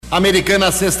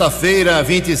Americana, sexta-feira,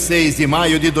 26 de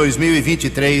maio de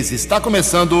 2023. Está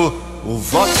começando o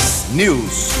Vox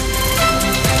News.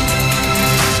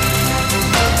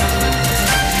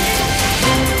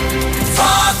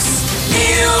 Vox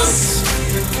News.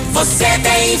 Você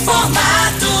tem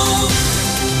informado.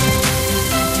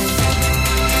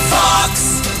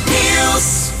 Vox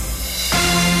News.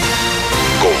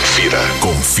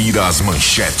 Confira as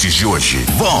manchetes de hoje.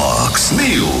 Vox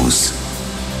News.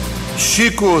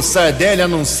 Chico Sardelli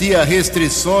anuncia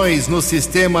restrições no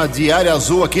sistema de área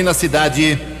azul aqui na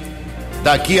cidade.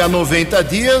 Daqui a 90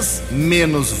 dias,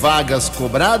 menos vagas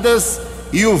cobradas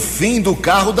e o fim do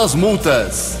carro das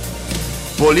multas.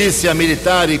 Polícia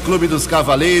Militar e Clube dos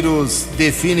Cavaleiros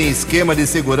definem esquema de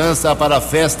segurança para a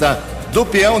festa do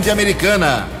Peão de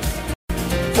Americana.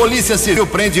 Polícia Civil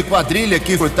prende quadrilha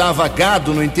que furtava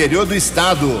gado no interior do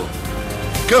estado.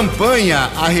 Campanha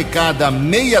arrecada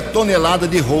 0,5 tonelada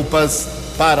de roupas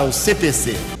para o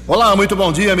CPC. Olá, muito bom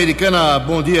dia, Americana.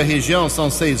 Bom dia, região. São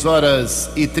 6 horas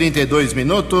e 32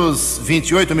 minutos,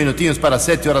 28 minutinhos para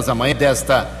 7 horas da manhã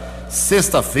desta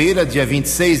sexta-feira, dia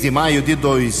 26 de maio de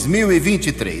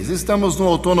 2023. Estamos no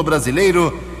outono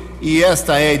brasileiro e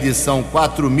esta é a edição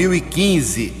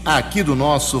 4015 aqui do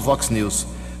nosso Vox News.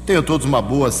 Tenham todos uma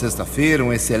boa sexta-feira,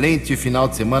 um excelente final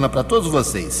de semana para todos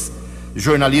vocês.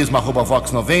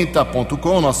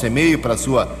 jornalismo@vox90.com, nosso e-mail para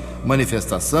sua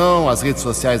manifestação, as redes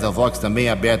sociais da Vox também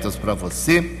abertas para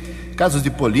você. Casos de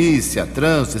polícia,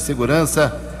 trânsito e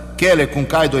segurança, Keller com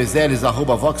K2Ls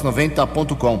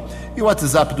 @vox90.com e o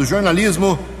WhatsApp do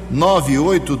jornalismo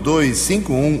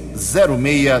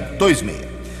 982510626.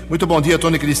 Muito bom dia,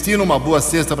 Tony Cristino, uma boa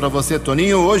sexta para você,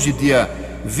 Toninho. Hoje, dia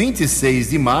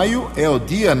 26 de maio, é o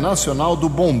Dia Nacional do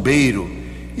Bombeiro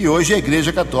e hoje a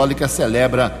Igreja Católica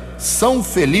celebra São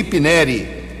Felipe Neri.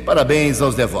 Parabéns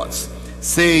aos devotos.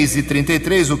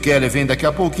 6h33, o Keller vem daqui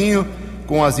a pouquinho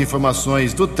com as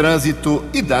informações do trânsito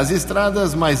e das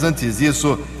estradas, mas antes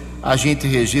disso, a gente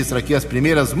registra aqui as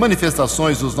primeiras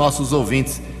manifestações dos nossos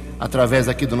ouvintes através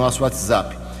aqui do nosso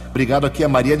WhatsApp. Obrigado aqui a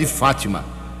Maria de Fátima.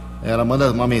 Ela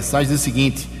manda uma mensagem do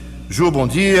seguinte: Ju, bom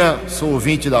dia, sou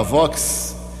ouvinte da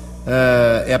Vox,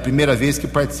 é a primeira vez que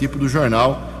participo do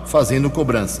jornal fazendo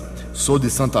cobrança. Sou de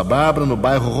Santa Bárbara, no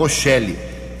bairro Rochelle.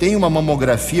 Tenho uma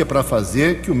mamografia para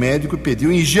fazer que o médico pediu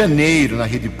em janeiro na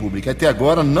rede pública. Até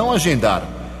agora não agendaram.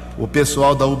 O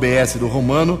pessoal da UBS do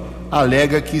Romano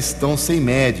alega que estão sem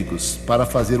médicos para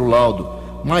fazer o laudo.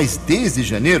 Mas desde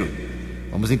janeiro,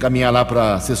 vamos encaminhar lá para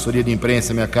a assessoria de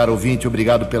imprensa, minha cara ouvinte.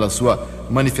 Obrigado pela sua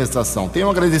manifestação. Tem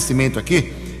um agradecimento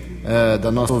aqui da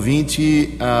nossa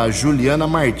ouvinte, a Juliana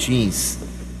Martins.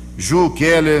 Ju,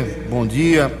 Keller, bom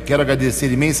dia. Quero agradecer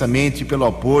imensamente pelo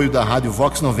apoio da Rádio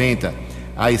Vox 90.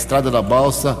 A estrada da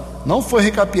Balsa não foi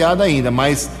recapeada ainda,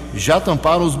 mas já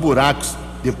tamparam os buracos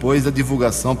depois da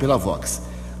divulgação pela Vox.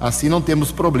 Assim não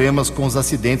temos problemas com os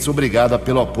acidentes. Obrigada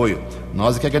pelo apoio.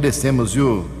 Nós que agradecemos,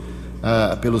 viu,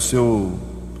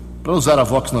 para usar a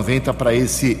Vox 90 para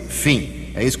esse fim.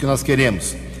 É isso que nós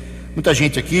queremos. Muita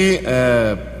gente aqui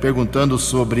perguntando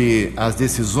sobre as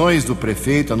decisões do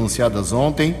prefeito anunciadas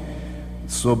ontem,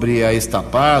 sobre a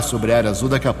Estapar, sobre a área azul.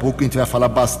 Daqui a pouco a gente vai falar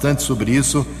bastante sobre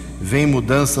isso. Vem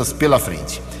mudanças pela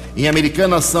frente. Em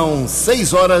Americana são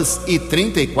 6 horas e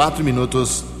 34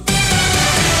 minutos.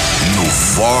 No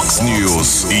Vox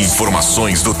News,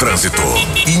 informações do trânsito,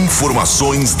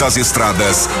 informações das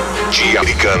estradas de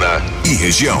Americana e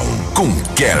região, com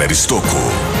Keller Estocco.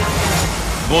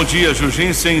 Bom dia,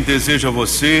 Jugensen. Desejo a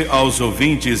você, aos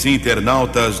ouvintes e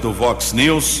internautas do Vox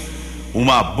News,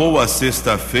 uma boa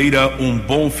sexta-feira, um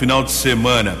bom final de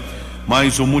semana.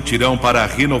 Mais um mutirão para a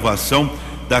renovação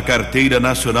da Carteira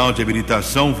Nacional de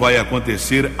Habilitação vai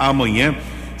acontecer amanhã,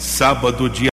 sábado,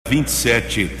 dia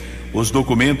 27. Os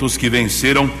documentos que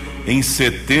venceram em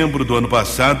setembro do ano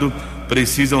passado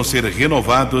precisam ser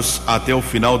renovados até o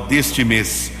final deste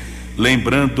mês.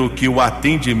 Lembrando que o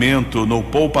atendimento no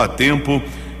Poupa Tempo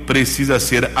precisa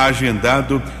ser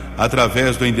agendado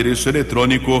através do endereço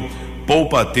eletrônico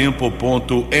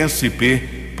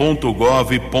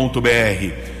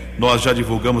poupatempo.sp.gov.br. Nós já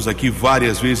divulgamos aqui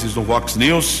várias vezes no Vox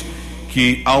News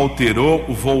que alterou,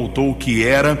 voltou o que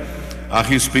era a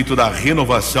respeito da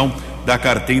renovação da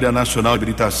Carteira Nacional de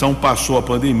Habilitação. Passou a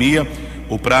pandemia,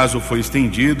 o prazo foi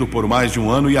estendido por mais de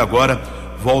um ano e agora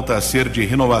volta a ser de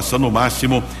renovação no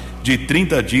máximo de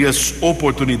 30 dias.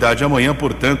 Oportunidade amanhã,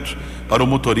 portanto, para o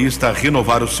motorista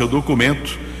renovar o seu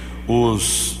documento.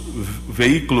 Os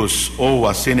veículos ou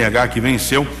a CNH que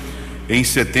venceu em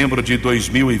setembro de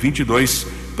 2022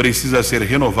 precisa ser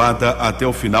renovada até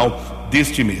o final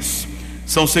deste mês.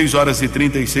 São 6 horas e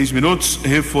 36 minutos,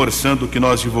 reforçando o que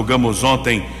nós divulgamos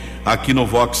ontem aqui no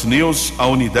Vox News. A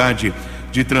unidade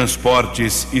de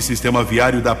transportes e sistema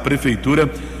viário da Prefeitura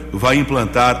vai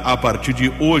implantar a partir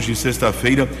de hoje,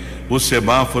 sexta-feira, os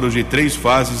semáforos de 3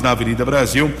 fases na Avenida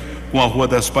Brasil, com a Rua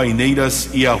das Paineiras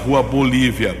e a Rua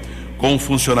Bolívia. Com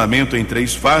funcionamento em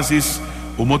 3 fases,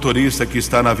 o motorista que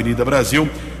está na Avenida Brasil,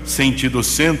 sentido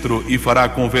centro, e fará a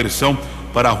conversão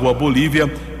para a Rua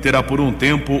Bolívia, terá por um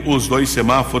tempo os 2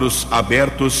 semáforos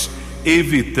abertos,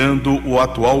 evitando o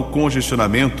atual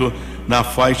congestionamento na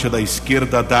faixa da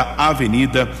esquerda da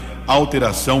avenida.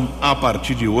 Alteração a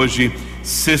partir de hoje,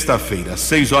 sexta-feira,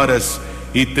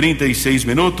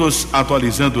 6h36,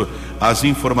 atualizando as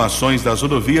informações das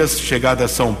rodovias. Chegada a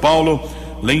São Paulo,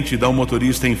 lentidão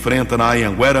motorista enfrenta na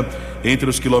Anhanguera entre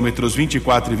os quilômetros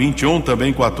 24 e 21,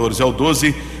 também 14 ao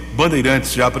 12.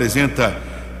 Bandeirantes já apresenta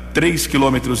 3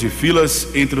 quilômetros de filas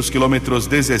entre os quilômetros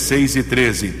 16 e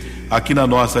 13. Aqui na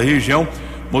nossa região,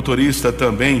 motorista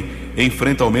também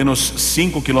enfrenta ao menos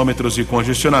 5 quilômetros de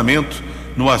congestionamento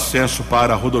no acesso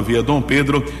para a rodovia Dom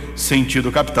Pedro,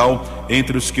 sentido capital,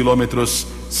 entre os quilômetros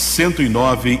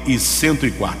 109 e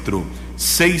 104.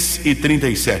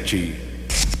 6h37.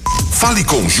 Fale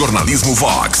com Jornalismo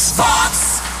Vox.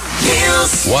 Vox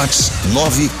News. Vox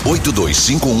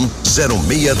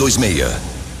 982510626.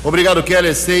 Obrigado,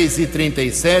 Keller.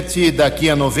 6h37. Daqui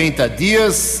a 90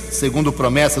 dias, segundo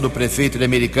promessa do prefeito de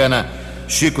Americana,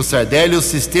 Chico Sardelli, o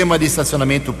sistema de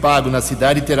estacionamento pago na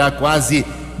cidade terá quase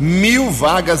 1.000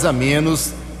 vagas a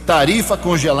menos, tarifa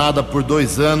congelada por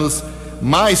 2 anos,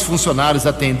 mais funcionários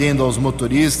atendendo aos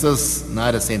motoristas na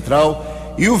área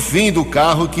central e o fim do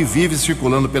carro que vive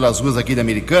circulando pelas ruas aqui da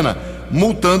Americana,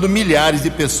 multando milhares de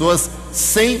pessoas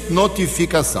sem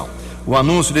notificação. O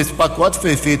anúncio desse pacote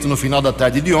foi feito no final da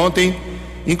tarde de ontem,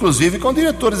 inclusive com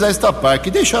diretores da Estapar, que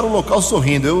deixaram o local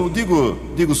sorrindo. Eu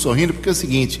digo sorrindo porque é o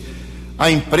seguinte: a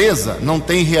empresa não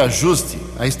tem reajuste.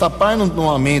 A Estapar não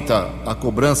aumenta a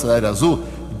cobrança da área azul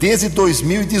desde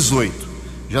 2018.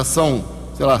 Já são,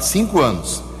 5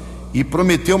 anos. E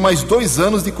prometeu mais 2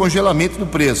 anos de congelamento do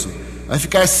preço. Vai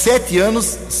ficar 7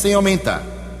 anos sem aumentar.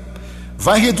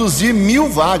 Vai reduzir 1.000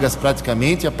 vagas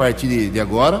praticamente a partir de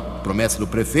agora, promessa do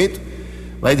prefeito.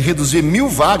 Vai reduzir 1.000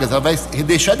 vagas, ela vai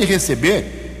deixar de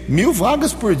receber 1.000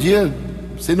 vagas por dia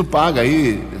sendo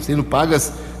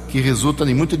pagas, que resulta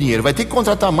em muito dinheiro. Vai ter que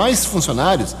contratar mais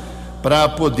funcionários para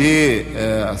poder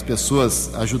as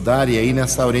pessoas ajudarem aí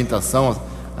nessa orientação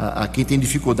a quem tem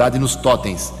dificuldade nos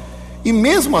totens. E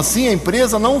mesmo assim a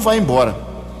empresa não vai embora.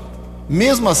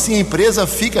 Mesmo assim a empresa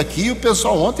fica aqui. O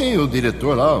pessoal ontem, o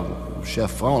diretor lá, o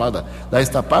chefão lá da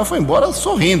Estapar foi embora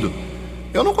sorrindo.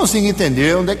 Eu não consigo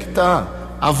entender onde é que está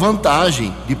a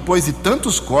vantagem, depois de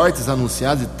tantos cortes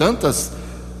anunciados e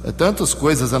tantas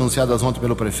coisas anunciadas ontem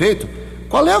pelo prefeito.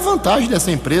 Qual é a vantagem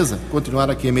dessa empresa continuar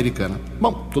aqui Americana?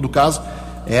 Bom, em todo caso,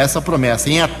 é essa promessa,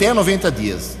 em até 90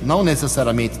 dias. Não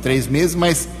necessariamente 3 meses,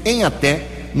 mas em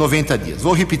até 90 dias.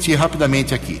 Vou repetir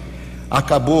rapidamente aqui.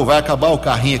 Vai acabar o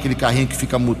carrinho, aquele carrinho que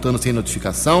fica multando sem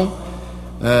notificação.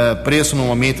 Preço não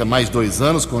aumenta mais 2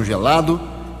 anos, congelado.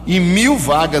 E 1.000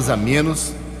 vagas a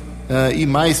menos e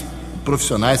mais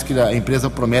profissionais que a empresa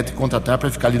promete contratar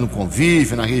para ficar ali no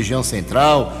convívio, na região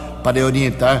central, para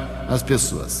orientar as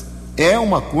pessoas. É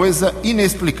uma coisa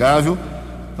inexplicável,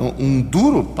 um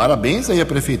duro parabéns aí à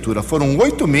prefeitura. Foram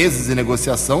 8 meses de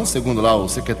negociação, segundo lá o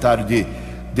secretário de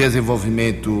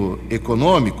Desenvolvimento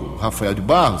Econômico, Rafael de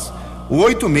Barros,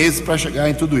 8 meses para chegar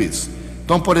em tudo isso.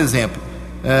 Então, por exemplo,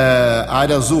 a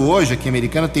área azul hoje aqui em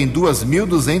Americana tem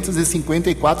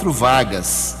 2.254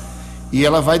 vagas e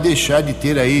ela vai deixar de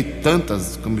ter aí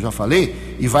tantas, como já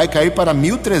falei, e vai cair para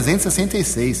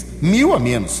 1.366, 1.000 a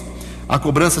menos. A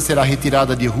cobrança será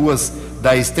retirada de ruas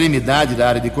da extremidade da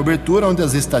área de cobertura, onde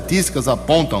as estatísticas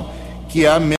apontam que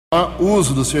há menor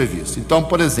uso do serviço. Então,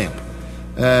 por exemplo,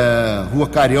 Rua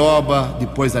Carioba,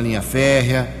 depois da linha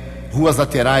férrea, ruas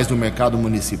laterais do mercado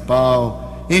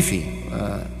municipal, enfim,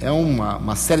 é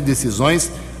uma série de decisões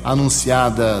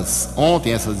anunciadas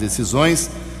ontem, essas decisões,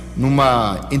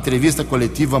 numa entrevista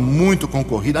coletiva muito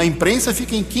concorrida. A imprensa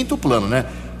fica em quinto plano, né?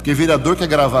 Porque o vereador quer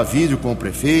gravar vídeo com o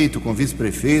prefeito, com o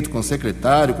vice-prefeito, com o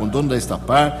secretário, com o dono da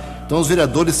Estapar. Então os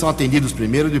vereadores são atendidos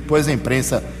primeiro, depois a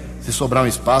imprensa, se sobrar um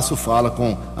espaço, fala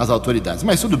com as autoridades.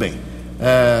 Mas tudo bem,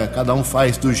 cada um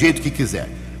faz do jeito que quiser.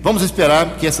 Vamos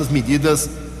esperar que essas medidas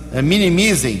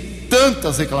minimizem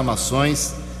tantas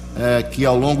reclamações que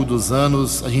ao longo dos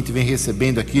anos a gente vem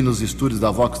recebendo aqui nos estúdios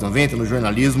da Vox 90, no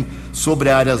jornalismo,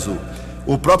 sobre a área azul.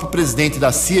 O próprio presidente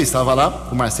da CIA estava lá,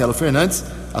 o Marcelo Fernandes,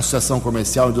 Associação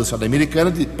Comercial e Industrial da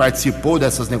Americana, participou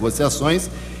dessas negociações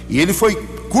e ele foi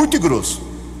curto e grosso.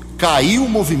 Caiu o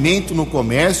movimento no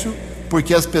comércio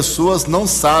porque as pessoas não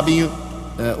sabem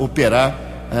operar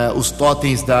os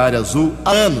totens da área azul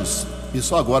há anos e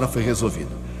só agora foi resolvido.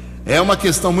 É uma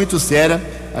questão muito séria,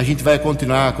 a gente vai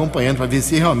continuar acompanhando para ver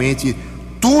se realmente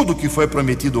tudo que foi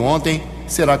prometido ontem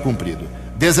será cumprido.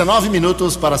 19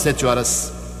 minutos para 7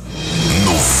 horas.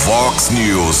 No Fox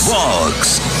News.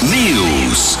 Fox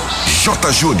News.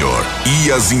 J. Júnior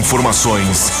e as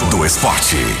informações do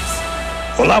esporte.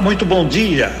 Olá, muito bom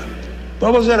dia.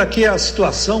 Vamos ver aqui a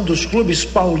situação dos clubes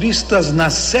paulistas na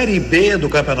Série B do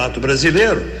Campeonato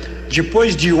Brasileiro,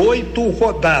 depois de 8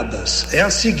 rodadas. É a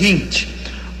seguinte: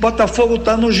 Botafogo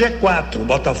está no G4,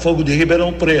 Botafogo de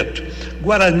Ribeirão Preto.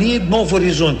 Guarani, Novo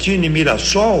Horizontino e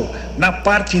Mirassol na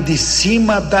parte de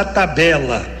cima da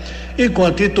tabela.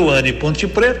 Enquanto Ituano e Ponte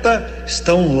Preta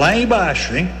estão lá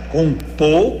embaixo, com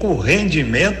pouco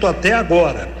rendimento até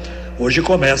agora. Hoje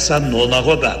começa a 9ª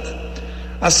rodada.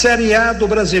 A Série A do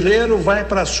Brasileiro vai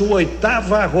para a sua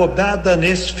 8ª rodada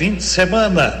nesse fim de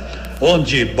semana,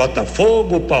 onde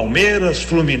Botafogo, Palmeiras,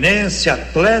 Fluminense,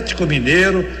 Atlético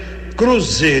Mineiro,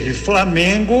 Cruzeiro e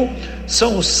Flamengo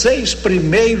são os 6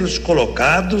 primeiros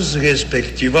colocados,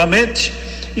 respectivamente,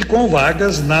 e com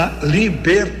vagas na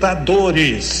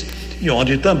Libertadores, e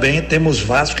onde também temos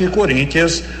Vasco e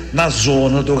Corinthians na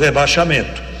zona do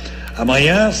rebaixamento.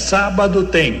 Amanhã, sábado,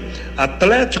 tem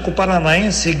Atlético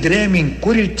Paranaense e Grêmio em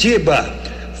Curitiba,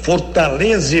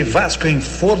 Fortaleza e Vasco em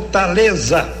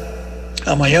Fortaleza.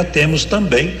 Amanhã temos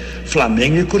também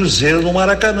Flamengo e Cruzeiro no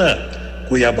Maracanã,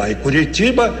 Cuiabá e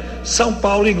Curitiba, São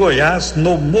Paulo e Goiás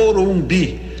no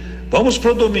Morumbi. Vamos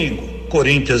para o domingo: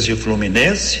 Corinthians e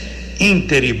Fluminense,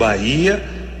 Inter e Bahia,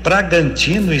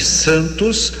 Bragantino e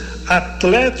Santos,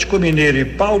 Atlético Mineiro e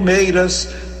Palmeiras,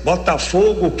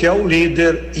 Botafogo, que é o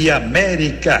líder, e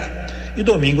América. E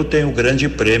domingo tem o Grande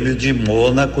Prêmio de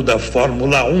Mônaco da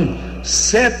Fórmula 1,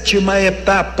 7ª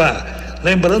etapa.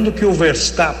 Lembrando que o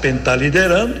Verstappen está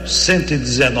liderando,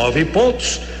 119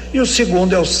 pontos, e o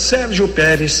segundo é o Sérgio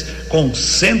Pérez com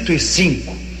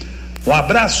 105. Um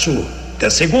abraço, até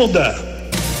segunda.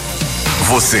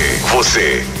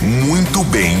 Você, muito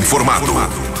bem informado.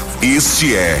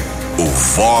 Este é o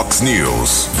Fox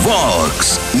News.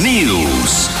 Fox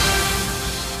News.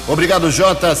 Obrigado,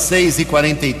 Jota.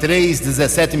 6h43,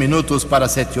 17 minutos para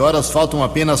 7 horas. Faltam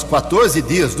apenas 14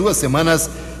 dias, 2 semanas,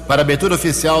 para a abertura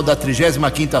oficial da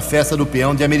 35ª Festa do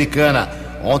Peão de Americana.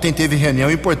 Ontem teve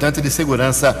reunião importante de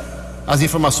segurança. As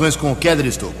informações com o Kéder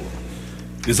Estocco.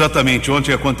 Exatamente,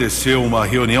 ontem aconteceu uma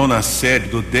reunião na sede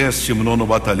do 19º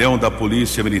Batalhão da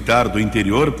Polícia Militar do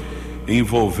Interior,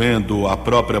 envolvendo a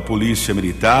própria Polícia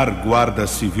Militar, Guarda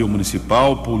Civil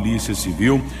Municipal, Polícia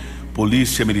Civil,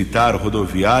 Polícia Militar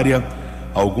Rodoviária,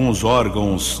 alguns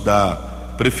órgãos da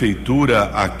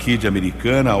Prefeitura aqui de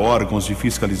Americana, órgãos de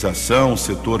fiscalização,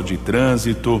 setor de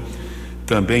trânsito,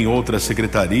 também outras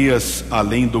secretarias,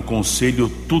 além do Conselho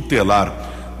Tutelar.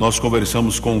 Nós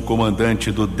conversamos com o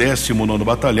comandante do 19º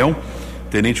Batalhão,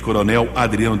 Tenente Coronel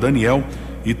Adriano Daniel,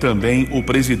 e também o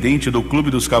presidente do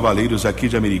Clube dos Cavaleiros aqui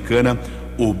de Americana,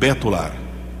 o Beto Lar.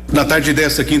 Na tarde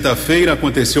desta quinta-feira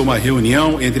aconteceu uma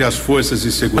reunião entre as forças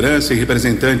de segurança e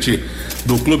representante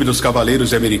do Clube dos Cavaleiros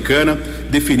de Americana,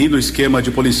 definindo o esquema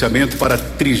de policiamento para a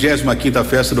 35ª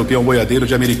Festa do Peão Boiadeiro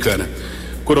de Americana.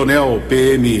 Coronel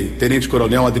PM, Tenente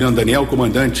Coronel Adriano Daniel,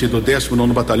 comandante do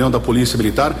 19º Batalhão da Polícia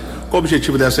Militar, qual o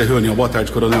objetivo dessa reunião? Boa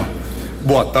tarde, Coronel.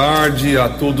 Boa tarde a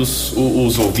todos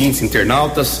os ouvintes,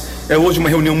 internautas. É hoje uma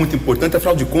reunião muito importante,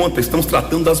 afinal de contas, estamos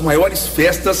tratando das maiores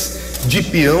festas de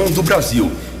peão do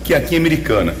Brasil, que é aqui em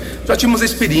Americana. Já tínhamos a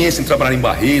experiência em trabalhar em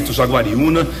Barretos,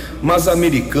 Jaguariúna, mas a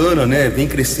Americana, vem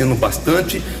crescendo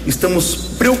bastante. Estamos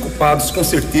preocupados, com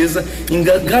certeza, em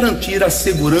garantir a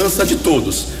segurança de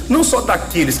todos, não só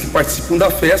daqueles que participam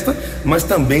da festa, mas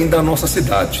também da nossa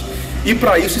cidade. E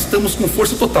para isso estamos com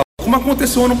força total, como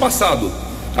aconteceu ano passado.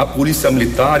 A Polícia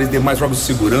Militar e demais órgãos de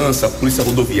segurança, a Polícia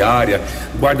Rodoviária,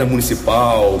 Guarda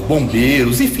Municipal,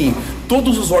 Bombeiros, enfim,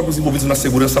 todos os órgãos envolvidos na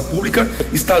segurança pública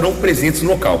estarão presentes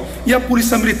no local. E a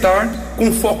Polícia Militar com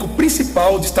o foco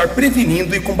principal de estar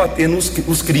prevenindo e combatendo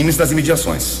os crimes das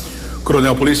imediações.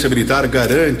 Coronel, a Polícia Militar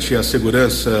garante a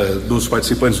segurança dos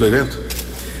participantes do evento?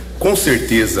 Com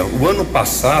certeza. O ano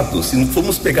passado, se não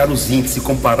formos pegar os índices e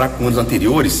comparar com anos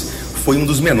anteriores, foi um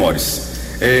dos menores.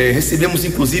 Recebemos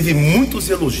inclusive muitos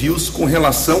elogios com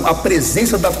relação à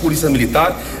presença da Polícia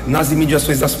Militar nas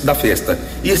imediações da festa,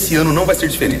 e esse ano não vai ser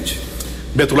diferente.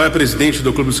 Beto Lá é presidente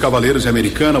do Clube dos Cavaleiros de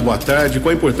Americana. Boa tarde.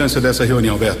 Qual a importância dessa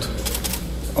reunião, Beto?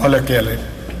 Olha, Keller,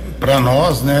 para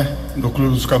nós, do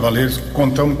Clube dos Cavaleiros,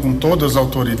 contamos com todas as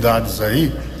autoridades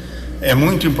aí. É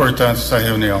muito importante essa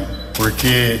reunião,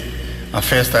 porque a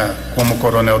festa, como o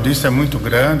coronel disse, é muito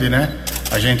grande,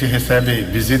 A gente recebe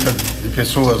visita de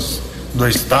pessoas do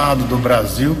estado, do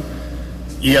Brasil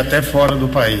e até fora do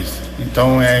país.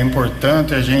 Então é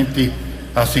importante a gente,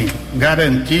 assim,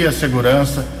 garantir a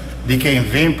segurança de quem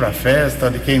vem para a festa,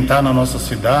 de quem está na nossa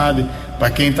cidade, para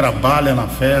quem trabalha na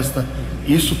festa.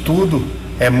 Isso tudo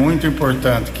é muito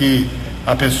importante, que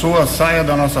a pessoa saia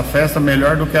da nossa festa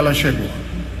melhor do que ela chegou.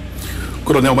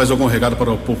 Coronel, mais algum recado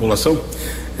para a população?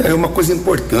 É uma coisa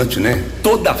importante, né?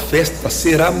 Toda a festa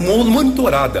será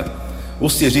monitorada, ou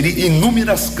seja,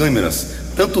 inúmeras câmeras,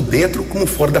 tanto dentro como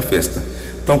fora da festa.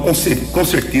 Então, com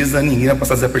certeza, ninguém vai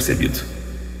passar desapercebido.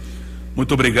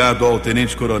 Muito obrigado ao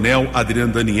Tenente Coronel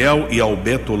Adriano Daniel e ao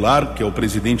Beto Lar, que é o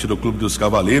presidente do Clube dos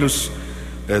Cavaleiros.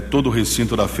 Todo o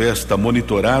recinto da festa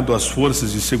monitorado, as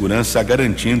forças de segurança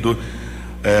garantindo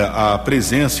a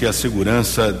presença e a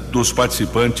segurança dos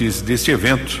participantes deste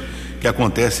evento, que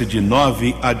acontece de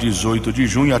 9 a 18 de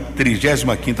junho, a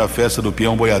 35ª Festa do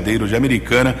Peão Boiadeiro de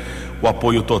Americana, o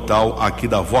apoio total aqui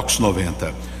da Vox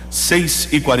 90.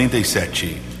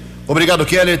 6h47. Obrigado,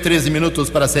 Keller. 13 minutos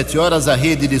para 7 horas. A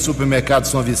rede de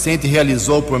supermercados São Vicente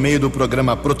realizou, por meio do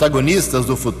programa Protagonistas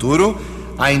do Futuro,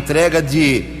 a entrega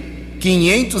de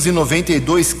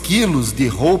 592 quilos de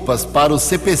roupas para o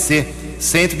CPC,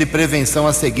 Centro de Prevenção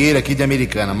à Cegueira aqui de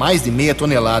Americana. Mais de meia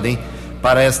tonelada, hein?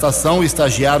 Para esta ação,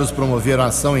 estagiários promoveram a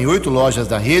ação em 8 lojas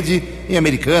da rede, em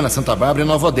Americana, Santa Bárbara e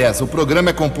Nova Odessa. O programa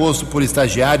é composto por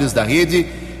estagiários da rede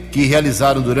que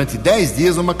realizaram durante 10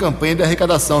 dias uma campanha de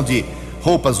arrecadação de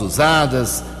roupas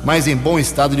usadas, mas em bom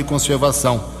estado de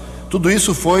conservação. Tudo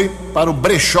isso foi para o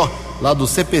brechó lá do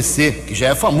CPC, que já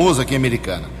é famoso aqui em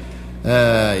Americana.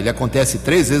 Ele acontece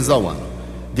 3 vezes ao ano.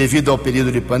 Devido ao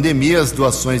período de pandemia, as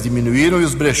doações diminuíram e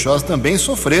os brechós também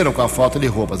sofreram com a falta de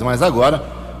roupas. Mas agora,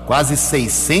 quase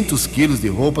 600 quilos de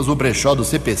roupas, o brechó do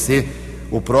CPC,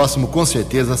 o próximo com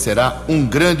certeza será um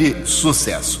grande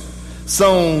sucesso.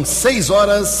 São 6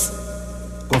 horas,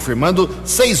 confirmando,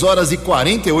 6 horas e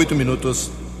 48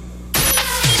 minutos.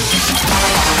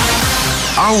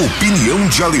 A opinião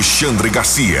de Alexandre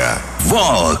Garcia.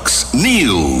 Vox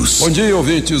News. Bom dia,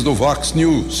 ouvintes do Vox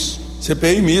News.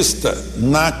 CPI mista,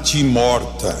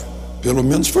 natimorta. Pelo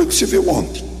menos foi o que se viu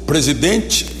ontem. O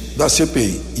presidente da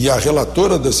CPI e a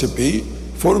relatora da CPI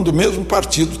foram do mesmo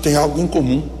partido, tem algo em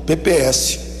comum,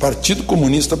 PPS, Partido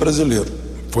Comunista Brasileiro.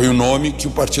 Foi o nome que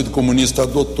o Partido Comunista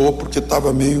adotou porque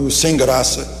estava meio sem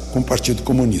graça com o Partido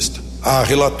Comunista. A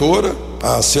relatora,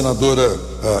 a senadora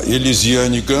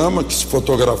Elisiane Gama, que se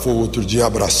fotografou outro dia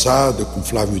abraçada com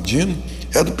Flávio Dino,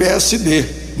 é do PSD,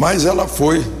 mas ela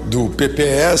foi do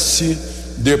PPS,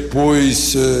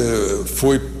 depois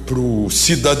foi para o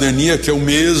Cidadania, que é o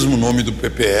mesmo nome do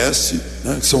PPS,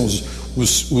 né, que são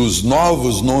os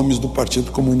novos nomes do Partido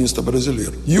Comunista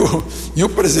Brasileiro. E o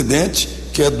presidente,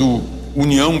 que é do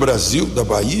União Brasil da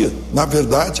Bahia, na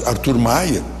verdade, Arthur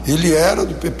Maia, ele era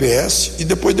do PPS e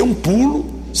depois deu um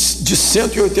pulo de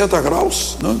 180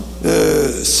 graus, né?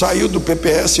 Saiu do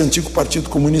PPS, antigo Partido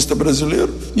Comunista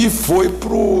Brasileiro, e foi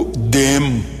pro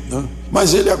DEM, né?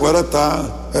 Mas ele agora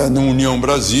está na União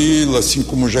Brasil, assim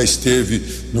como já esteve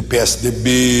no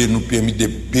PSDB, no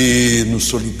PMDB, no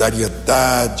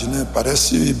Solidariedade, né?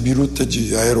 Parece biruta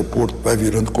de aeroporto, vai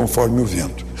virando conforme o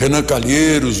vento. Renan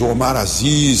Calheiros, o Omar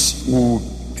Aziz, o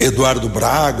Eduardo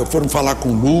Braga foram falar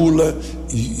com Lula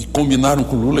e combinaram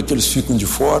com Lula que eles ficam de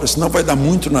fora, senão vai dar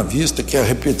muito na vista, que é a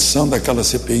repetição daquela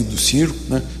CPI do circo,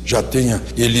 né? Já tem a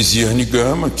Elisiane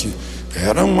Gama, que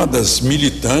era uma das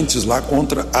militantes lá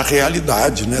contra a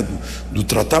realidade, né? Do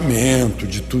tratamento,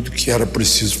 de tudo que era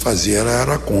preciso fazer, ela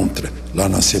era contra lá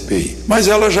na CPI. Mas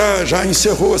ela já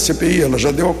encerrou a CPI, ela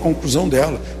já deu a conclusão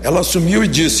dela. Ela assumiu e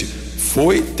disse: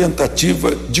 foi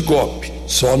tentativa de golpe,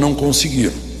 só não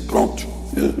conseguiram. Pronto,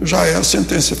 já é a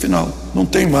sentença final. Não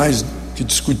tem mais que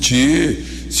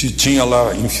discutir se tinha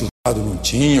lá infiltrado, não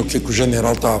tinha, o que o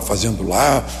general estava fazendo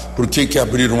lá, por que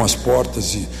abriram as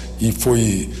portas e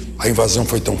a invasão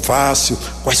foi tão fácil,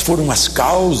 quais foram as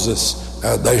causas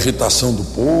da irritação do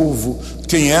povo,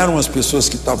 quem eram as pessoas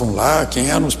que estavam lá, quem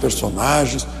eram os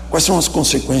personagens, quais são as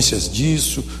consequências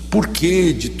disso, por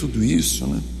que de tudo isso,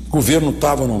 né? O governo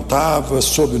estava ou não estava,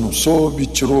 soube ou não soube,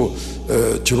 tirou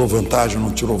vantagem ou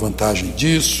não tirou vantagem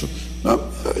disso. Não,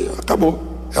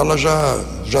 acabou. Ela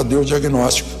já deu o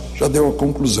diagnóstico, já deu a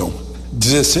conclusão.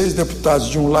 16 deputados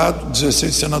de um lado,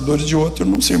 16 senadores de outro, eu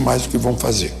não sei mais o que vão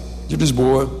fazer. De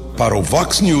Lisboa. Para o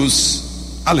Vox News,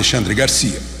 Alexandre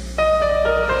Garcia.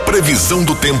 Previsão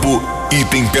do tempo e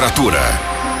temperatura.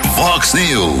 Vox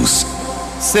News.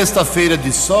 Sexta-feira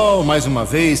de sol, mais uma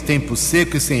vez, tempo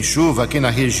seco e sem chuva aqui na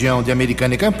região de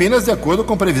Americana e Campinas, de acordo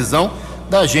com previsão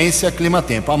da agência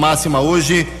Climatempo. A máxima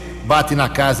hoje bate na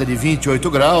casa de 28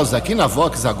 graus, aqui na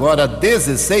Vox agora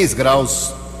 16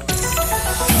 graus.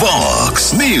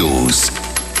 Vox News.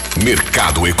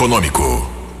 Mercado Econômico.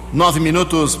 9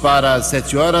 minutos para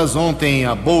 7 horas. Ontem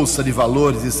a Bolsa de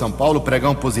Valores de São Paulo,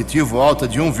 pregão positivo, alta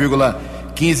de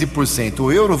 1,15%.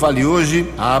 O euro vale hoje,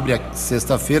 abre a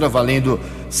sexta-feira, valendo R$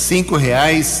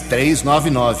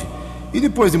 5,399. E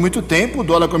depois de muito tempo, o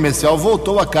dólar comercial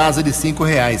voltou à casa de R$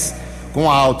 5,00. Com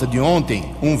a alta de ontem,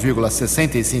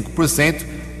 1,65%,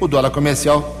 o dólar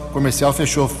comercial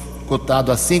fechou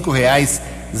cotado a R$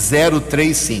 5,035.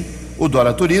 O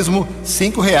dólar turismo, R$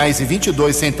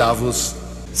 5,22.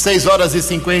 6 horas e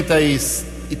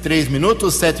 53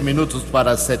 minutos, 7 minutos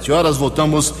para 7 horas.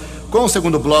 Voltamos com o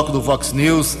segundo bloco do Vox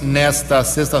News nesta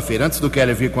sexta-feira. Antes do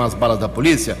Keller vir com as balas da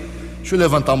polícia, deixa eu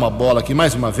levantar uma bola aqui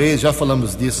mais uma vez. Já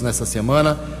falamos disso nessa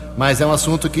semana, mas é um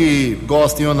assunto que,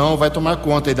 gostem ou não, vai tomar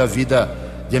conta aí da vida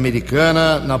de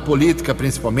Americana, na política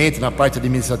principalmente, na parte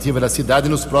administrativa da cidade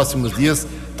nos próximos dias,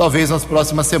 talvez nas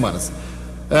próximas semanas.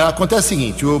 Acontece o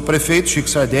seguinte: o prefeito Chico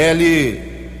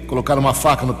Sardelli colocaram uma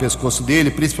faca no pescoço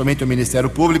dele, principalmente o Ministério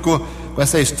Público, com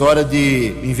essa história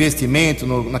de investimento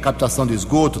na captação de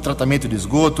esgoto, tratamento de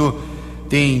esgoto.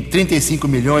 Tem 35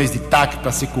 milhões de TAC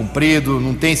para ser cumprido,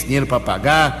 não tem esse dinheiro para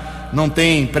pagar, não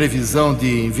tem previsão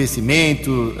de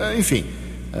investimento, enfim.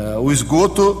 O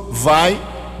esgoto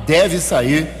deve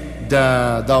sair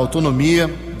da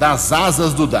autonomia, das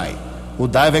asas do DAI. O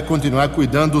DAI vai continuar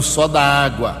cuidando só da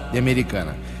água de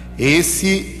Americana.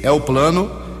 Esse é o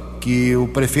plano que o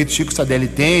prefeito Chico Sardelli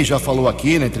tem, já falou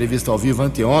aqui na entrevista ao vivo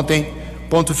anteontem,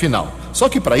 ponto final. Só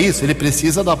que para isso ele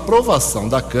precisa da aprovação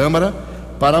da Câmara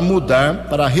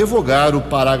para revogar o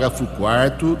parágrafo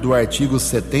 4º do artigo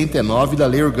 79 da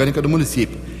Lei Orgânica do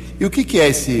Município. E o que é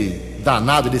esse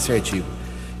danado desse artigo?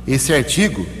 Esse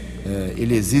artigo,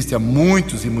 ele existe há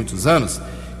muitos e muitos anos,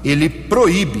 ele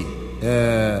proíbe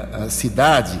a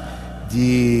cidade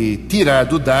de tirar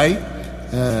do DAI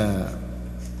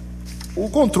o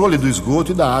controle do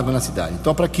esgoto e da água na cidade.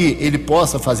 Então, para que ele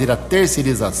possa fazer a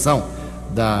terceirização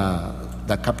da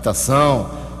captação,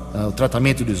 o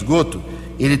tratamento do esgoto,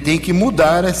 ele tem que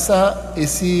mudar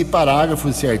esse parágrafo,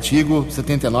 esse artigo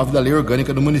 79 da Lei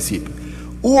Orgânica do Município.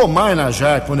 O Omar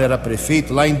Najar, quando era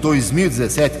prefeito, lá em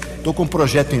 2017, estou com um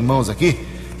projeto em mãos aqui,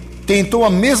 tentou a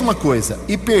mesma coisa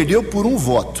e perdeu por um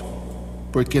voto,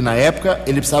 porque na época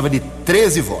ele precisava de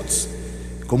 13 votos,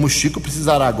 como o Chico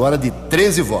precisará agora de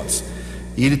 13 votos,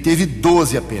 e ele teve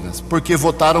 12 apenas, porque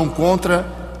votaram contra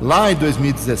lá em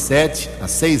 2017, há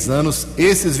 6 anos,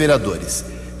 esses vereadores: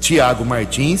 Tiago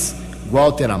Martins,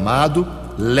 Walter Amado,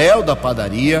 Léo da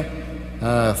Padaria,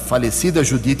 a falecida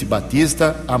Judite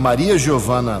Batista, a Maria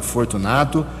Giovana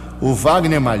Fortunato, o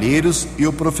Wagner Malheiros e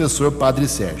o professor Padre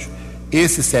Sérgio.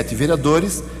 Esses 7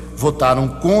 vereadores votaram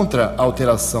contra a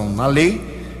alteração na lei.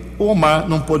 O Omar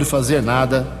não pôde fazer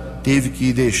nada, teve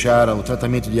que deixar o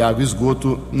tratamento de água e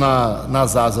esgoto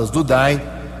nas asas do DAI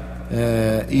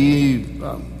e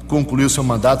concluiu seu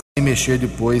mandato sem mexer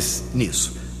depois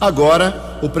nisso.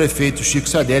 Agora o prefeito Chico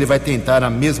Sardelli vai tentar a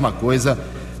mesma coisa.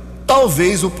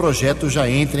 Talvez o projeto já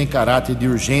entre em caráter de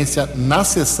urgência na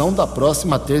sessão da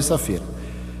próxima terça-feira.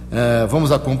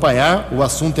 Vamos acompanhar, o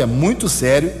assunto é muito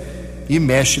sério e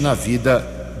mexe na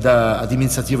vida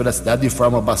administrativa da cidade de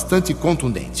forma bastante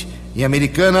contundente. Em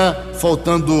Americana,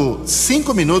 faltando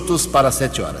 5 minutos para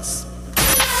 7 horas.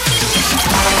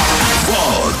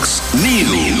 Vox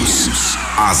News.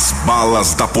 As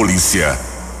balas da polícia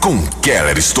com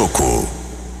Keller Estocco.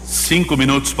 5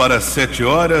 minutos para 7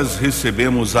 horas.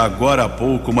 Recebemos agora há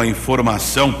pouco uma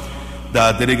informação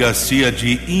da Delegacia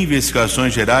de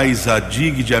Investigações Gerais, a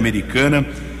DIG de Americana,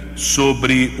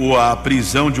 sobre a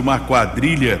prisão de uma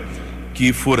quadrilha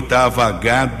que furtava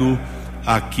gado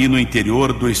aqui no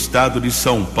interior do estado de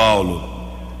São Paulo.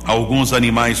 Alguns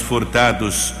animais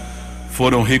furtados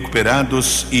foram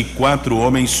recuperados e 4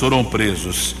 homens foram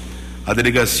presos. A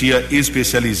Delegacia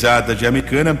Especializada de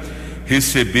Americana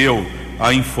recebeu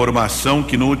a informação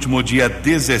que no último dia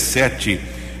 17,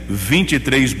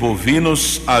 23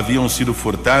 bovinos haviam sido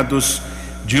furtados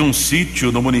de um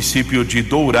sítio no município de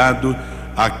Dourado,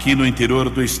 aqui no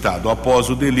interior do estado. Após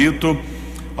o delito,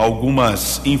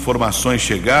 algumas informações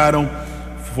chegaram.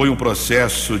 Foi um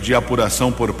processo de apuração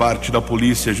por parte da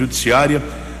Polícia Judiciária.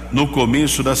 No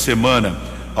começo da semana,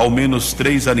 ao menos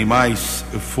 3 animais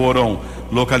foram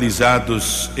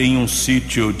localizados em um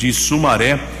sítio de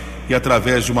Sumaré e,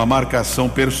 através de uma marcação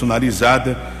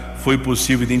personalizada, foi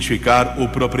possível identificar o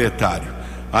proprietário.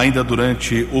 Ainda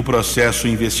durante o processo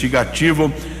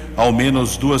investigativo, ao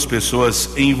menos 2 pessoas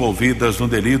envolvidas no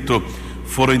delito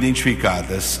foram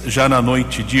identificadas. Já na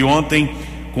noite de ontem,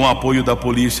 com apoio da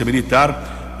Polícia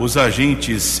Militar, os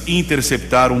agentes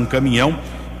interceptaram um caminhão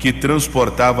que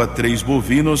transportava 3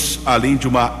 bovinos, além de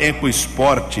uma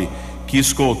EcoSport que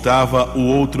escoltava o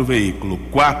outro veículo.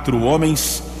 4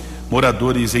 homens,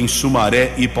 moradores em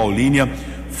Sumaré e Paulínia,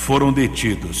 foram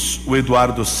detidos. O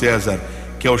Eduardo César,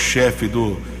 que é o chefe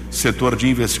do setor de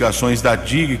investigações da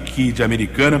DIG aqui de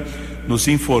Americana, nos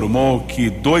informou que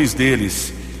 2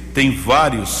 deles têm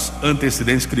vários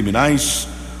antecedentes criminais.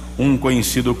 Um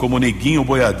conhecido como Neguinho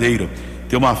Boiadeiro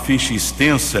tem uma ficha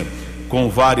extensa com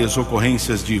várias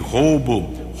ocorrências de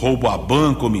roubo a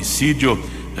banco, homicídio,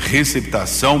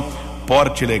 receptação,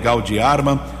 porte ilegal de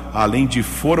arma, além de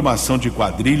formação de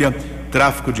quadrilha,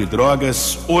 tráfico de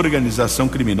drogas, organização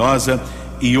criminosa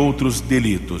e outros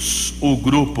delitos. O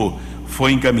grupo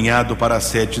foi encaminhado para a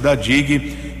sede da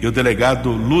DIG e o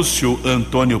delegado Lúcio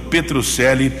Antônio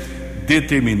Petrucelli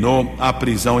determinou a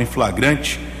prisão em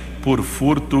flagrante por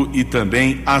furto e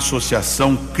também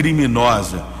associação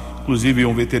criminosa. Inclusive,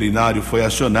 um veterinário foi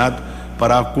acionado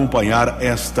para acompanhar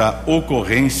esta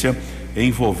ocorrência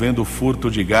envolvendo furto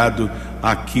de gado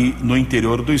aqui no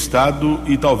interior do estado,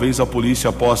 e talvez a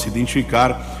polícia possa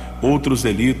identificar outros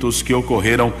delitos que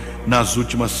ocorreram nas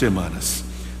últimas semanas.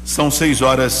 São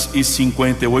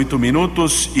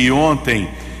 6h58 e ontem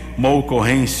uma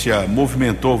ocorrência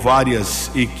movimentou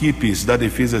várias equipes da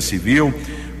Defesa Civil,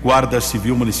 Guarda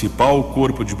Civil Municipal,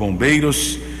 Corpo de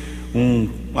Bombeiros. Um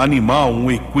animal, um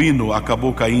equino,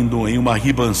 acabou caindo em uma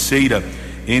ribanceira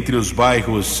entre os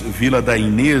bairros Vila da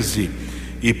Inese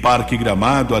e Parque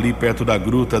Gramado, ali perto da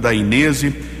Gruta da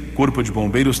Inese. Corpo de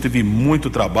Bombeiros teve muito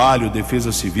trabalho,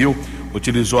 Defesa Civil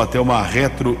utilizou até uma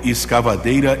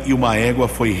retroescavadeira e uma égua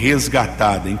foi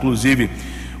resgatada. Inclusive,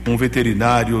 um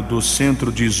veterinário do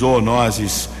Centro de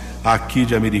Zoonoses aqui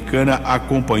de Americana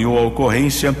acompanhou a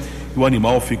ocorrência e o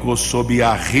animal ficou sob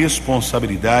a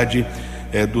responsabilidade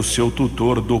do seu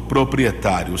tutor, do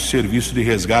proprietário. O serviço de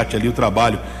resgate ali, o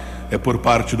trabalho é por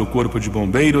parte do Corpo de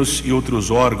Bombeiros e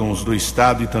outros órgãos do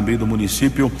estado e também do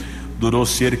município, durou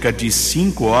cerca de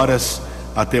 5 horas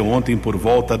até ontem por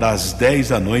volta das 10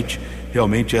 da noite.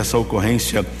 Realmente essa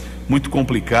ocorrência muito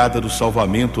complicada do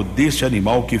salvamento deste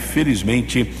animal que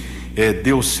felizmente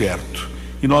deu certo.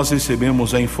 E nós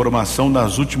recebemos a informação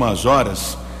nas últimas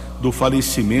horas do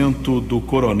falecimento do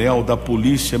coronel da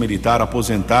Polícia Militar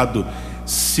aposentado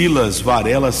Silas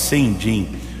Varela Sendim.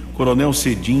 Coronel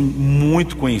Sendim,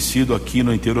 muito conhecido aqui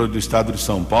no interior do estado de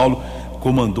São Paulo,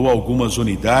 comandou algumas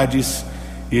unidades.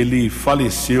 Ele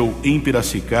faleceu em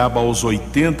Piracicaba aos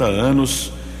 80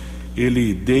 anos.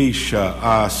 Ele deixa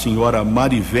a senhora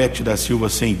Marivete da Silva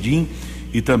Sendim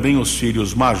e também os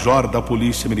filhos Major da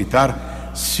Polícia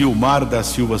Militar Silmar da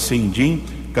Silva Sendim,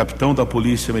 Capitão da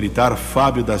Polícia Militar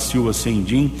Fábio da Silva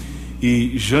Sendim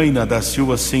e Jaina da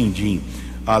Silva Sendim,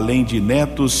 além de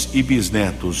netos e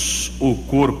bisnetos. O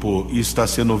corpo está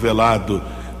sendo velado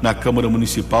na Câmara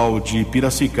Municipal de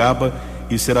Piracicaba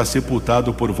e será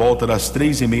sepultado por volta das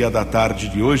 3:30 da tarde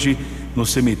de hoje no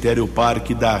cemitério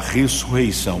Parque da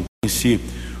Ressurreição. Esse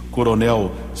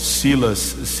coronel Silas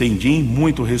Sendim,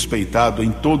 muito respeitado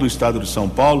em todo o estado de São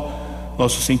Paulo.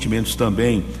 Nossos sentimentos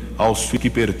também aos que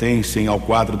pertencem ao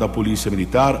quadro da Polícia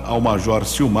Militar, ao Major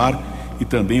Silmar e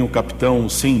também o Capitão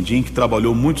Sendim, que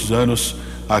trabalhou muitos anos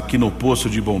aqui no Posto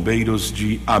de Bombeiros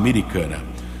de Americana.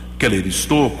 Keller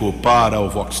Estocco para o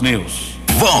Vox News.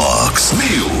 Vox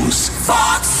News.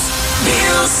 Vox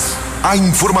News. A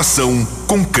informação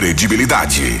com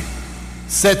credibilidade.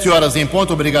 7 horas em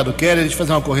ponto. Obrigado, Keller. Deixa eu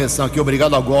fazer uma correção aqui.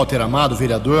 Obrigado ao Walter Amado,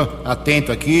 vereador,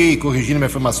 atento aqui e corrigindo uma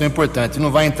informação importante.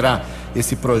 Não vai entrar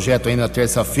esse projeto ainda na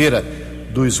terça-feira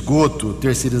do esgoto,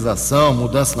 terceirização,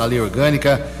 mudança na lei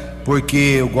orgânica,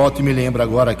 porque o Walter me lembra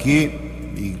agora aqui,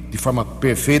 de forma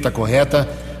perfeita, correta,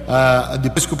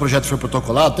 depois que o projeto for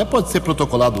protocolado, até pode ser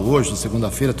protocolado hoje,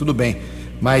 segunda-feira, tudo bem,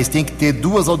 mas tem que ter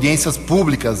 2 audiências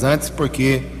públicas antes,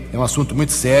 porque é um assunto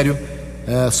muito sério.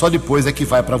 Só depois é que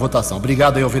vai para a votação.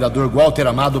 Obrigado aí ao vereador Walter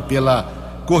Amado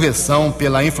pela correção,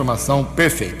 pela informação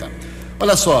perfeita.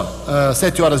 Olha só,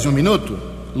 7h01,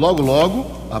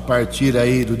 logo, a partir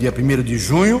aí do dia 1º de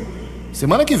junho,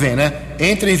 semana que vem, né?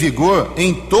 Entra em vigor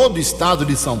em todo o estado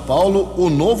de São Paulo o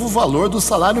novo valor do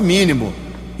salário mínimo.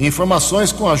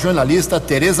 Informações com a jornalista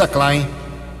Tereza Klein.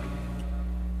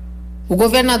 O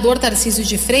governador Tarcísio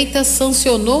de Freitas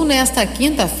sancionou nesta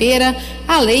quinta-feira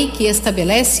a lei que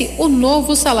estabelece o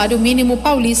novo salário mínimo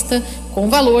paulista com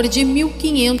valor de R$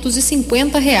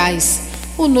 1.550.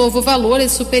 O novo valor é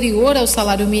superior ao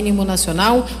salário mínimo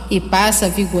nacional e passa a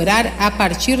vigorar a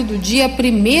partir do dia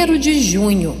 1º de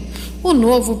junho. O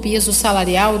novo piso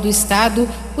salarial do estado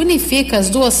unifica as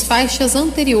 2 faixas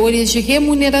anteriores de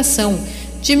remuneração,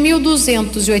 de R$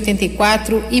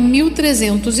 1.284 e R$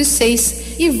 1.306,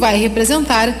 e vai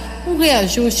representar um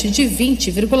reajuste de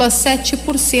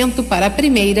 20,7% para a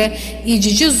primeira e de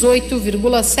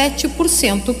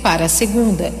 18,7% para a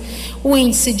segunda. O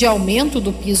índice de aumento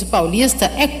do piso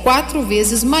paulista é 4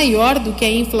 vezes maior do que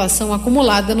a inflação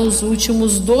acumulada nos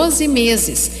últimos 12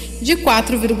 meses, de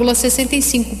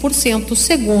 4,65%,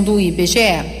 segundo o IBGE.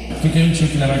 O que a gente tinha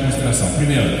que levar em consideração?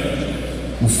 Primeiro,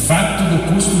 o fato do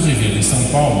custo de vida em São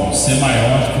Paulo ser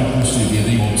maior que o custo de vida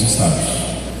em outros estados.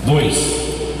 2,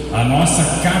 a nossa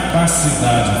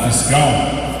capacidade fiscal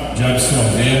de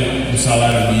absorver o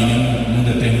salário mínimo num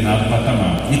determinado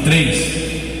patamar. E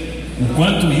 3, o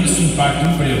quanto isso impacta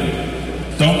o emprego.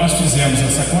 Então nós fizemos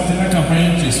essa conta e na campanha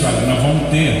a gente disse, olha, nós vamos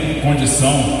ter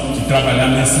condição de trabalhar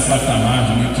nesse patamar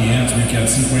de 1.500,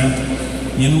 1.550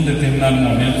 e num determinado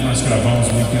momento nós cravamos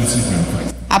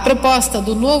 1.550. A proposta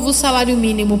do novo salário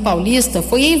mínimo paulista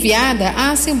foi enviada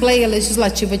à Assembleia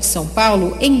Legislativa de São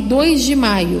Paulo em 2 de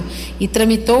maio e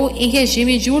tramitou em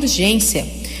regime de urgência.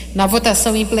 Na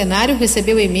votação em plenário,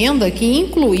 recebeu emenda que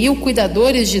incluiu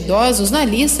cuidadores de idosos na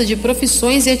lista de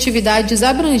profissões e atividades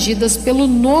abrangidas pelo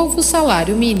novo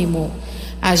salário mínimo.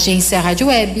 Agência Rádio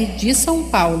Web de São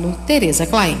Paulo, Tereza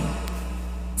Klein.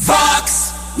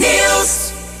 Vox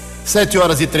News.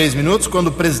 7h03, quando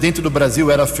o presidente do Brasil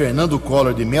era Fernando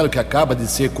Collor de Mello, que acaba de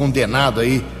ser condenado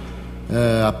aí,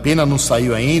 a pena não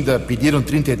saiu ainda, pediram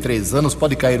 33 anos,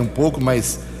 pode cair um pouco,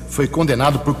 mas foi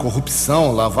condenado por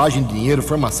corrupção, lavagem de dinheiro,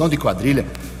 formação de quadrilha.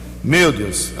 Meu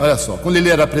Deus, olha só, quando ele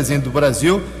era presidente do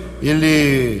Brasil,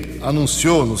 ele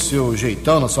anunciou no seu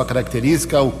jeitão, na sua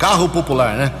característica, o carro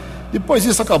popular, né? Depois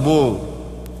isso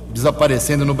acabou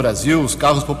desaparecendo no Brasil. Os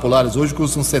carros populares hoje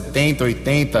custam 70,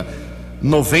 80,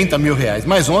 90 mil reais.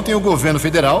 Mas ontem o governo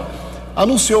federal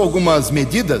anunciou algumas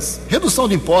medidas, redução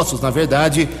de impostos, na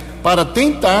verdade, para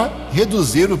tentar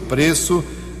reduzir os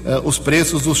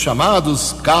preços dos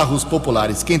chamados carros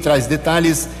populares. Quem traz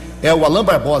detalhes é o Alain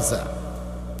Barbosa.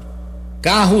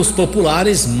 Carros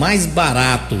populares mais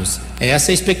baratos. Essa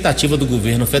é a expectativa do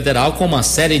governo federal com uma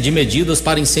série de medidas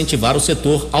para incentivar o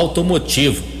setor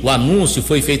automotivo. O anúncio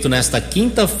foi feito nesta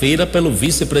quinta-feira pelo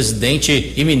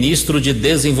vice-presidente e ministro de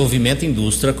Desenvolvimento,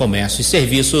 Indústria, Comércio e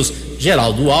Serviços,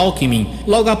 Geraldo Alckmin,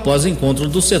 logo após o encontro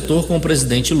do setor com o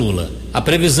presidente Lula. A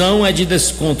previsão é de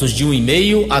descontos de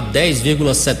 1,5% a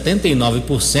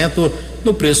 10,79%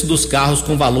 no preço dos carros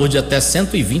com valor de até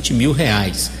R$120 mil.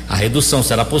 A redução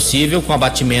será possível com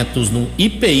abatimentos no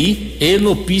IPI e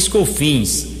no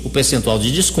PIS/COFINS. O percentual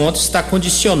de desconto está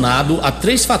condicionado a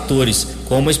 3 fatores,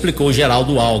 como explicou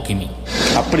Geraldo Alckmin.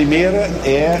 A primeira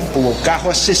é o carro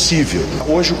acessível.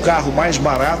 Hoje o carro mais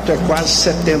barato é quase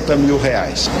R$70 mil.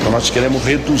 Então nós queremos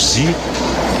reduzir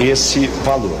esse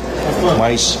valor.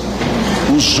 Mas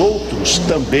os outros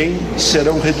também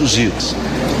serão reduzidos.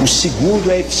 O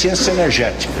segundo é a eficiência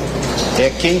energética.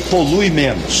 É quem polui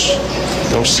menos.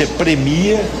 Então você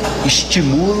premia,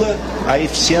 estimula a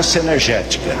eficiência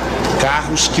energética.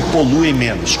 Carros que poluem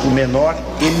menos, com menor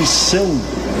emissão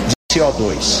de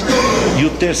CO2. E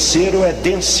o terceiro é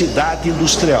densidade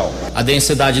industrial. A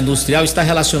densidade industrial está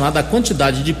relacionada à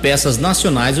quantidade de peças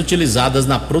nacionais utilizadas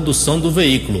na produção do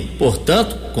veículo.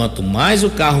 Portanto, quanto mais o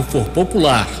carro for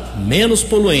popular, menos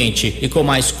poluente e com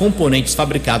mais componentes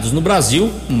fabricados no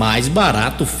Brasil, mais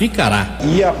barato ficará.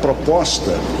 E a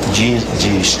proposta de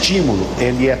estímulo,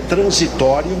 ele é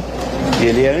transitório,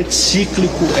 ele é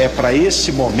anticíclico, é para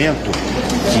esse momento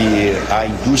que a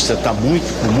indústria está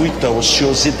com muita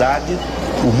ociosidade.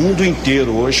 O mundo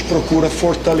inteiro hoje procura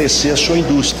fortalecer a sua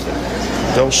indústria.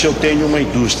 Então, se eu tenho uma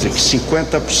indústria que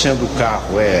 50% do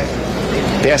carro é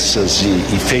peças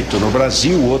e feito no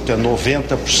Brasil, o outro é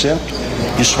 90%,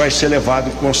 isso vai ser levado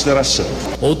em consideração.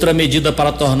 Outra medida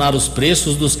para tornar os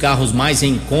preços dos carros mais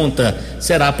em conta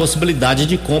será a possibilidade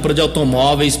de compra de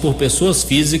automóveis por pessoas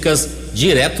físicas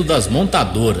direto das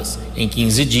montadoras. Em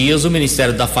 15 dias, o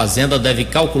Ministério da Fazenda deve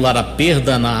calcular a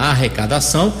perda na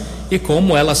arrecadação e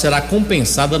como ela será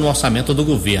compensada no orçamento do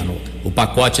governo. O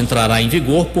pacote entrará em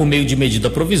vigor por meio de medida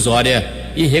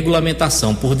provisória e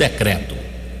regulamentação por decreto.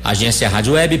 Agência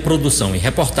Rádio Web, produção e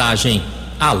reportagem,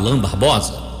 Alain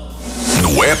Barbosa.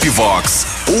 No app Vox,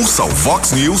 ouça o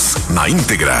Vox News na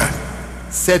íntegra.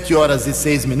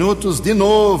 7h06, de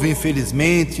novo,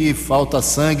 infelizmente, falta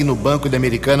sangue no Banco da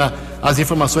Americana. As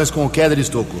informações com o Kéder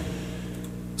Estocco.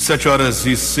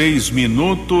 7h06,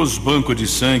 Banco de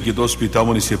Sangue do Hospital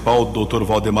Municipal Dr.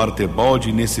 Valdemar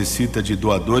Tebaldi necessita de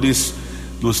doadores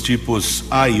dos tipos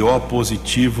A e O,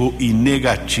 positivo e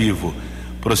negativo.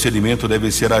 O procedimento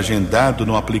deve ser agendado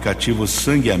no aplicativo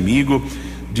Sangue Amigo,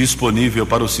 disponível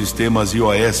para os sistemas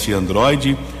iOS e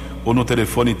Android, ou no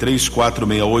telefone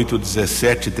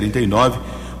 3468-1739,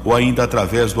 ou ainda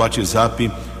através do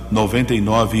WhatsApp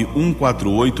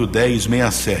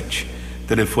 99148-1067.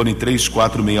 Telefone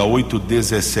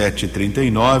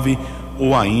 3468-1739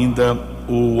 ou ainda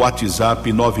o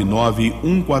WhatsApp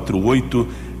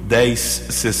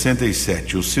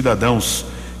 99148-1067. Os cidadãos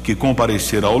que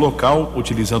compareceram ao local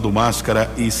utilizando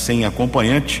máscara e sem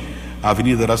acompanhante, a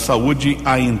Avenida da Saúde,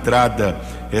 a entrada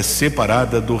é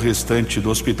separada do restante do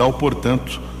hospital,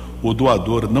 portanto, o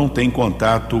doador não tem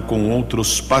contato com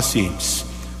outros pacientes.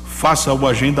 Faça o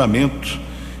agendamento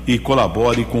e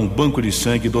colabore com o Banco de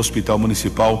Sangue do Hospital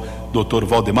Municipal Dr.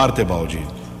 Valdemar Tebaldi.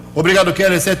 Obrigado,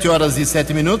 Keller.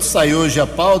 7h07. Sai hoje a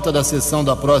pauta da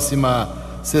próxima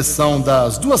sessão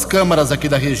das duas câmaras aqui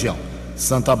da região.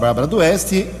 Santa Bárbara do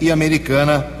Oeste e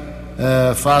Americana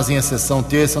fazem a sessão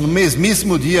terça no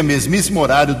mesmíssimo dia, mesmíssimo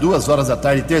horário, 2h da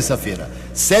tarde, terça-feira.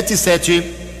 7h07.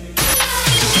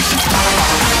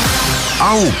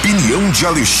 A opinião de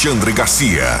Alexandre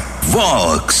Garcia.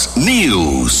 Vox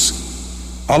News.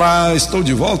 Olá, estou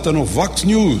de volta no Vox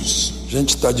News. A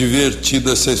gente está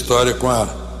divertido essa história com a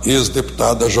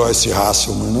ex-deputada Joyce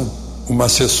Hasselmann, né? Uma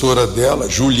assessora dela,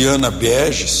 Juliana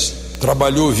Beges,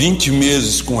 trabalhou 20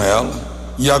 meses com ela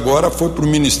e agora foi para o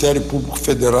Ministério Público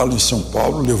Federal em São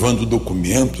Paulo, levando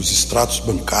documentos, extratos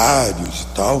bancários e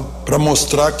tal, para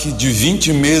mostrar que de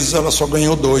 20 meses ela só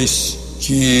ganhou 2,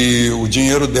 que o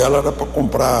dinheiro dela era para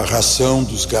comprar a ração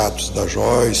dos gatos da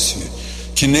Joyce,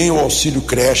 que nem o auxílio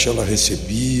creche ela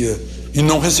recebia, e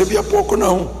não recebia pouco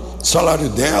não. O salário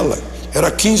dela era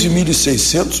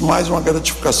 15.600 mais uma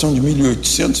gratificação de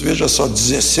 1.800, veja só,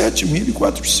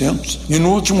 17.400. E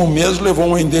no último mês levou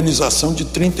uma indenização de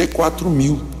 34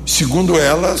 mil. Segundo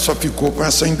ela, só ficou com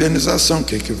essa indenização,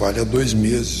 que equivale a 2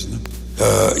 meses, né?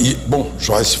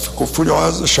 Joyce ficou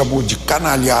furiosa, chamou de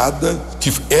canalhada,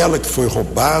 que ela que foi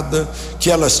roubada, que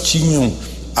elas tinham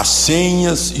as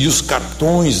senhas e os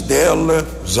cartões dela,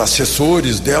 os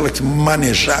assessores dela que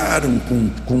manejaram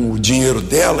com o dinheiro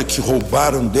dela, que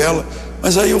roubaram dela.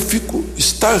 Mas aí eu fico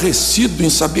estarrecido em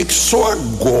saber que só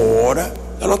agora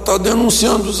ela está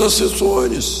denunciando os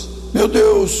assessores. Meu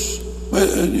Deus,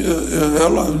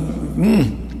 ela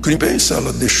pensa,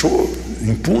 ela deixou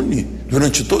impune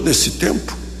durante todo esse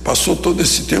tempo, passou todo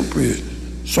esse tempo e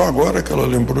só agora que ela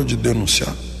lembrou de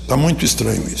denunciar. Está muito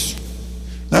estranho isso.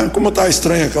 Como está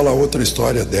estranha aquela outra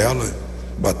história dela,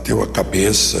 bateu a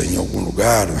cabeça em algum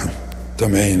lugar,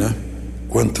 também, né?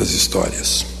 Quantas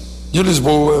histórias. De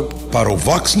Lisboa, para o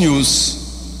Vox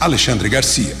News, Alexandre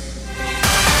Garcia.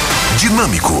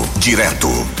 Dinâmico, direto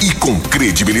e com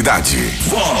credibilidade.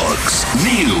 Vox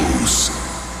News.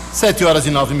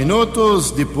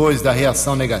 7h09. Depois da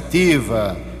reação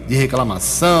negativa, de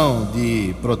reclamação,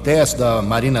 de protesto da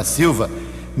Marina Silva,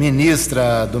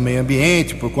 ministra do Meio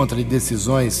Ambiente, por conta de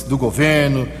decisões do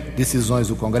governo, decisões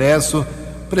do Congresso,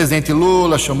 o presidente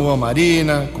Lula chamou a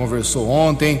Marina, conversou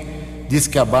ontem, disse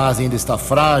que a base ainda está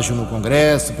frágil no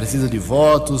Congresso, precisa de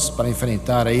votos para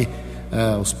enfrentar aí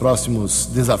os próximos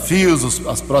desafios,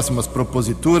 as próximas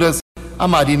proposituras. A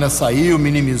Marina saiu,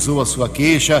 minimizou a sua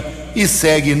queixa e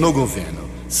segue no governo.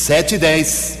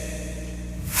 7h10.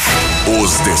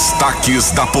 Os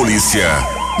destaques da polícia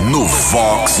no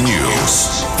Vox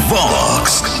News.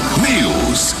 Vox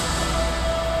News.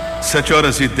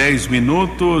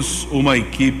 7h10. Uma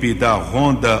equipe da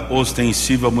Ronda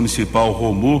Ostensiva Municipal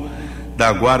Romu,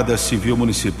 da Guarda Civil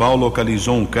Municipal,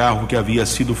 localizou um carro que havia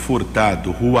sido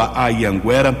furtado, Rua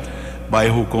Ayanguera,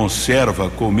 bairro Conserva,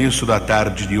 começo da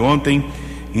tarde de ontem.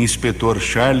 Inspetor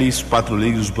Charles,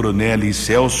 patrulheiros Brunelli e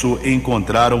Celso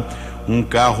encontraram um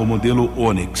carro modelo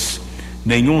Onix.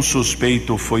 Nenhum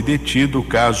suspeito foi detido,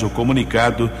 caso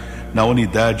comunicado na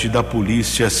unidade da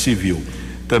Polícia Civil.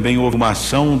 Também houve uma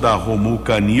ação da Romu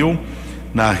Canil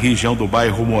na região do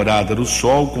bairro Morada do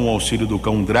Sol, com o auxílio do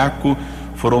cão Draco.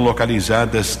 Foram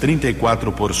localizadas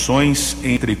 34 porções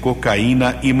entre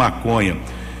cocaína e maconha.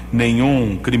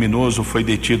 Nenhum criminoso foi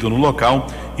detido no local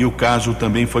e o caso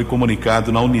também foi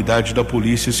comunicado na unidade da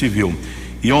Polícia Civil.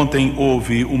 E ontem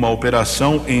houve uma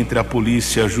operação entre a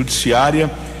Polícia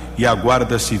Judiciária e a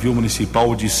Guarda Civil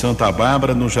Municipal de Santa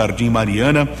Bárbara, no Jardim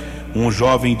Mariana. Um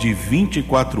jovem de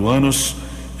 24 anos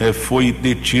foi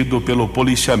detido pelo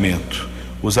policiamento.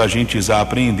 Os agentes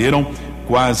apreenderam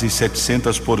quase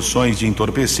 700 porções de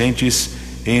entorpecentes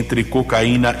entre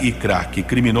cocaína e crack.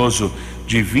 Criminoso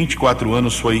de 24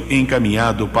 anos foi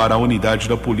encaminhado para a unidade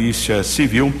da Polícia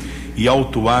Civil e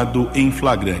autuado em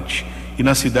flagrante. E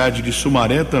na cidade de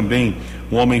Sumaré também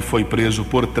um homem foi preso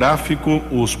por tráfico.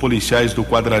 Os policiais do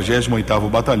 48º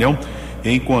Batalhão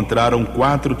encontraram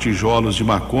 4 tijolos de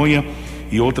maconha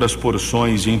e outras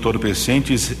porções de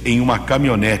entorpecentes em uma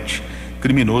caminhonete.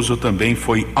 Criminoso também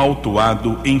foi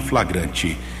autuado em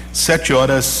flagrante.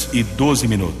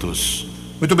 7h12.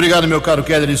 Muito obrigado, meu caro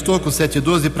Keller. Estou com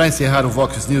 7h12 para encerrar o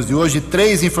Vox News de hoje.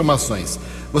 3 informações.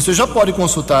 Você já pode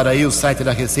consultar aí o site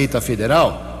da Receita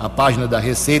Federal, a página da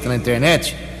Receita na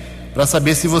internet, para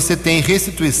saber se você tem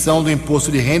restituição do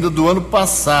imposto de renda do ano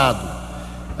passado.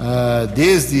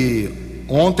 Desde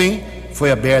ontem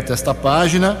foi aberta esta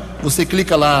página. Você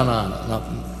clica lá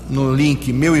no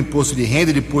link Meu Imposto de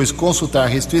Renda e depois consultar a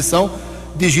restituição,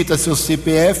 digita seu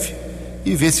CPF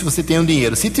e vê se você tem um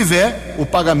dinheiro. Se tiver, o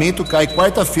pagamento cai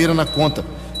quarta-feira na conta,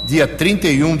 dia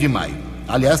 31 de maio.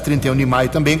 Aliás, 31 de maio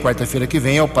também, quarta-feira que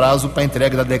vem, é o prazo para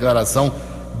entrega da declaração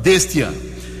deste ano,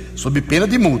 sob pena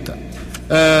de multa.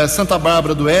 Santa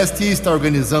Bárbara do Oeste está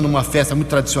organizando uma festa muito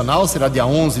tradicional, será dia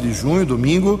 11 de junho,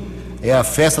 domingo, é a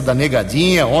festa da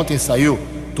Negadinha. Ontem saiu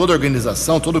toda a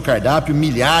organização, todo o cardápio,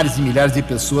 milhares e milhares de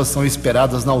pessoas são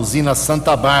esperadas na usina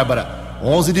Santa Bárbara,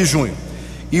 11 de junho.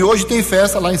 E hoje tem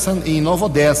festa lá em Nova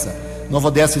Odessa. Nova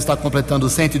Odessa está completando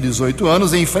 118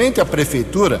 anos, em frente à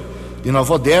prefeitura de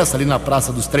Nova Odessa, ali na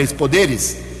Praça dos Três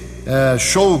Poderes.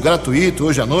 Show gratuito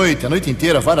hoje à noite, a noite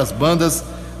inteira, várias bandas,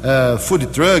 food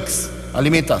trucks,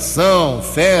 alimentação,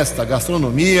 festa,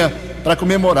 gastronomia, para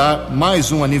comemorar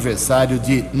mais um aniversário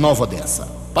de Nova Odessa.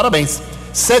 Parabéns!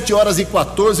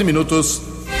 7h14.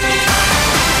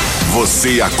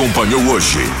 Você acompanhou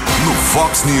hoje no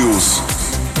Fox News.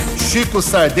 Chico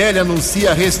Sardelli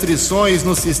anuncia restrições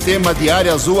no sistema de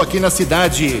área azul aqui na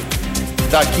cidade.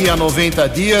 Daqui a 90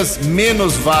 dias,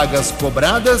 menos vagas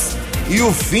cobradas e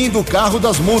o fim do carro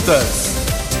das multas.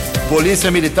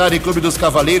 Polícia Militar e Clube dos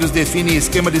Cavaleiros definem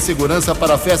esquema de segurança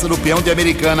para a festa do Peão de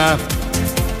Americana.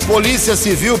 Polícia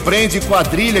Civil prende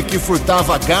quadrilha que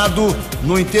furtava gado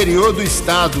no interior do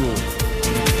estado.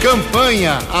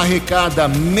 Campanha arrecada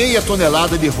 0,5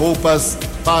 tonelada de roupas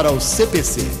para o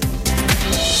CPC.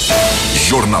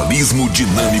 Jornalismo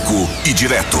dinâmico e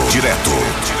direto.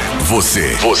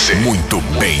 Você muito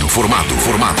bem informado.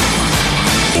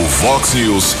 O Vox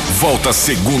News volta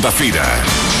segunda-feira.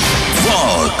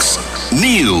 Vox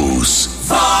News.